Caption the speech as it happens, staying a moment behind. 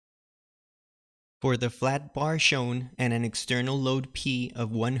For the flat bar shown and an external load P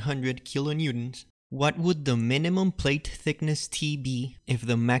of 100 kilonewtons, what would the minimum plate thickness T be if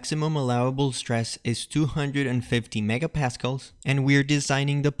the maximum allowable stress is 250 megapascals and we're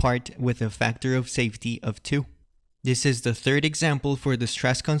designing the part with a factor of safety of 2? This is the third example for the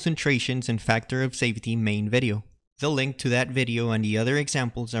stress concentrations and factor of safety main video. The link to that video and the other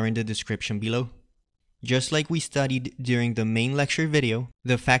examples are in the description below. Just like we studied during the main lecture video,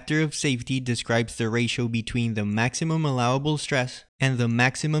 the factor of safety describes the ratio between the maximum allowable stress and the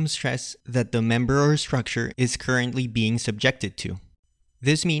maximum stress that the member or structure is currently being subjected to.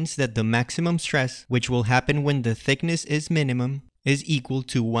 This means that the maximum stress, which will happen when the thickness is minimum, is equal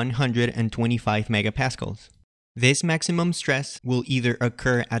to 125 megapascals. This maximum stress will either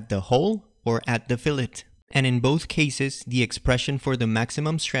occur at the hole or at the fillet. And in both cases, the expression for the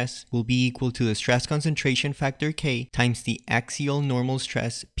maximum stress will be equal to the stress concentration factor K times the axial normal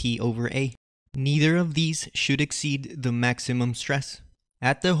stress P over A. Neither of these should exceed the maximum stress.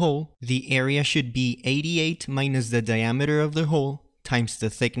 At the hole, the area should be 88 minus the diameter of the hole times the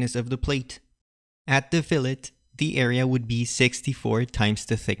thickness of the plate. At the fillet, the area would be 64 times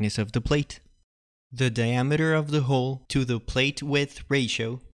the thickness of the plate. The diameter of the hole to the plate width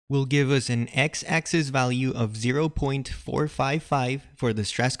ratio will give us an x-axis value of 0.455 for the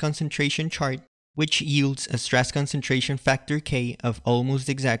stress concentration chart, which yields a stress concentration factor K of almost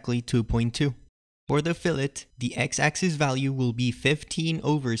exactly 2.2. For the fillet, the x-axis value will be 15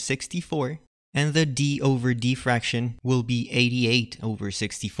 over 64, and the d over d fraction will be 88 over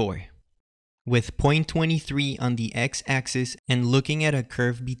 64. With 0.23 on the x-axis and looking at a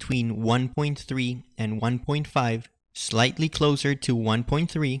curve between 1.3 and 1.5, slightly closer to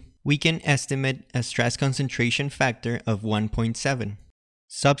 1.3, we can estimate a stress concentration factor of 1.7.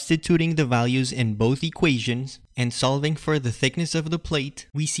 Substituting the values in both equations and solving for the thickness of the plate,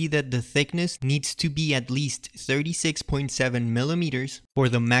 we see that the thickness needs to be at least 36.7 millimeters for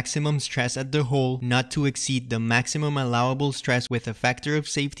the maximum stress at the hole not to exceed the maximum allowable stress with a factor of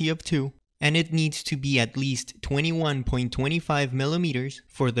safety of 2, and it needs to be at least 21.25 millimeters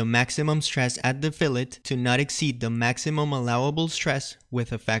for the maximum stress at the fillet to not exceed the maximum allowable stress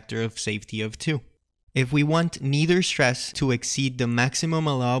with a factor of safety of 2. If we want neither stress to exceed the maximum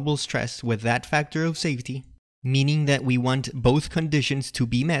allowable stress with that factor of safety, meaning that we want both conditions to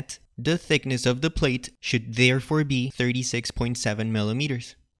be met, the thickness of the plate should therefore be 36.7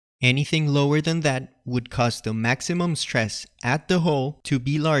 millimeters. Anything lower than that would cause the maximum stress at the hole to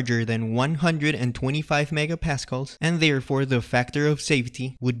be larger than 125 megapascals, and therefore the factor of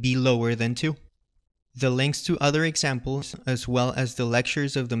safety would be lower than 2. The links to other examples, as well as the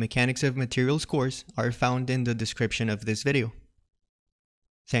lectures of the Mechanics of Materials course, are found in the description of this video.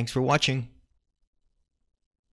 Thanks for watching.